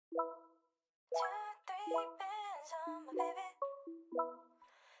My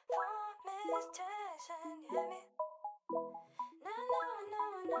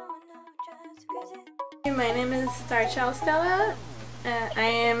name is Starchild Stela. I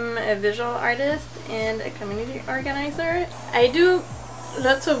am a visual artist and a community organizer. I do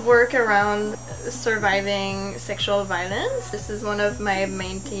lots of work around surviving sexual violence. This is one of my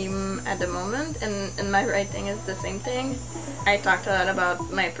main themes at the moment, and in my writing is the same thing. I talked a lot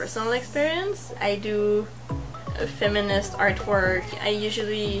about my personal experience. I do feminist artwork. I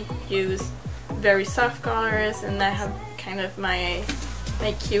usually use very soft colors, and I have kind of my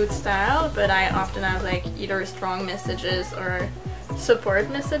cute style, but I often have like either strong messages or support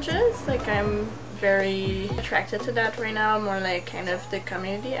messages. Like I'm very attracted to that right now, more like kind of the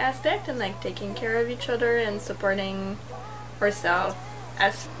community aspect and like taking care of each other and supporting ourselves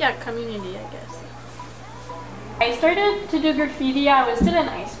as community, I guess. I started to do graffiti, I was still in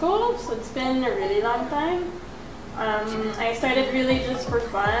high school, so it's been a really long time. I started really just for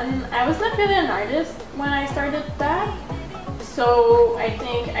fun. I was not really an artist when I started that. So I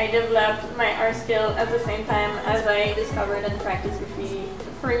think I developed my art skill at the same time as I discovered and practiced graffiti.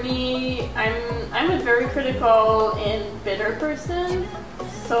 For me, I'm a very critical and bitter person,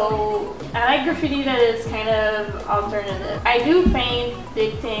 so I like graffiti that is kind of alternative. I do paint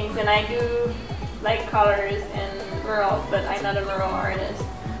big things and I do like colors and murals, but I'm not a mural artist.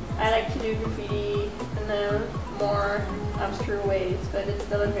 I like to do graffiti in a more obscure ways, but it's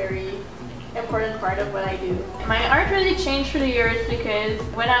still a very important part of what I do. My art really changed through the years because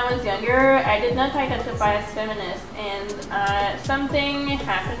when I was younger, I did not identify as feminist, and something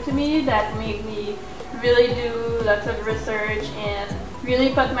happened to me that made me really do lots of research and really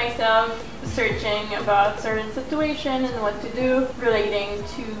put myself searching about certain situations and what to do relating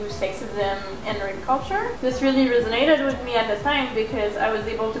to sexism and rape culture. This really resonated with me at the time because I was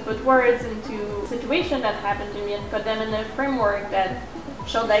able to put words into situations that happened to me and put them in a framework that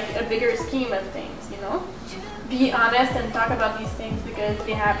showed like a bigger scheme of things, you know? Be honest and talk about these things because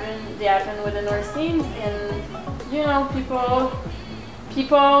they happen within our scenes, and you know, people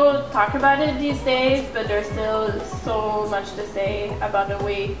talk about it these days, but there's still so much to say about the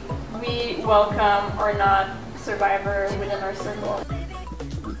way we welcome or not survivor within our circle.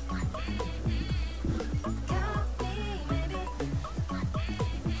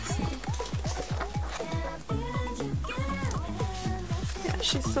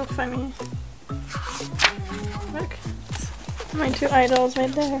 She's so funny. Look, my two idols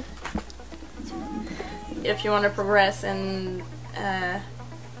right there. If you want to progress and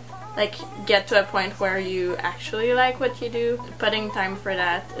like get to a point where you actually like what you do, putting time for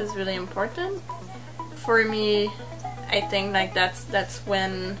that is really important. For me, I think like that's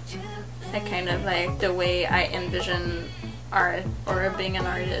when I kind of like the way I envision art or being an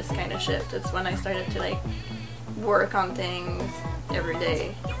artist kind of shift. It's when I started to like work on things every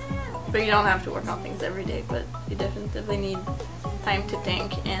day. But you don't have to work on things every day, but you definitely need time to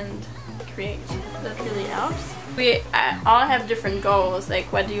think and create. That really helps. We all have different goals, like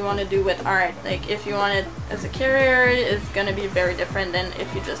what do you want to do with art? Like if you want it as a career, it's gonna be very different than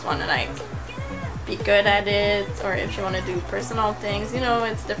if you just want to like be good at it, or if you want to do personal things, you know,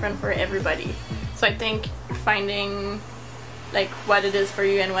 it's different for everybody. So I think finding like what it is for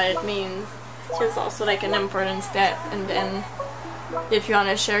you and what it means is also like an important step, and then if you want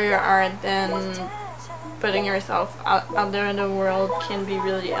to share your art, then putting yourself out there in the world can be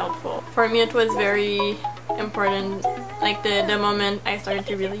really helpful. For me it was very important, like the moment I started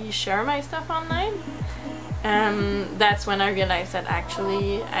to really share my stuff online, that's when I realized that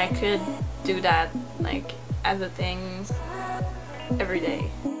actually I could do that like as a thing every day.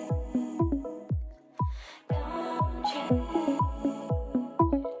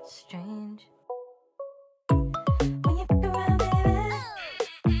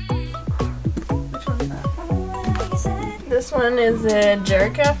 This one is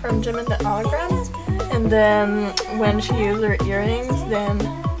Jerica from Jim and the Hologram, and then when she uses her earrings, then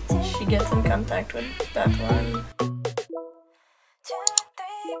she gets in contact with that one.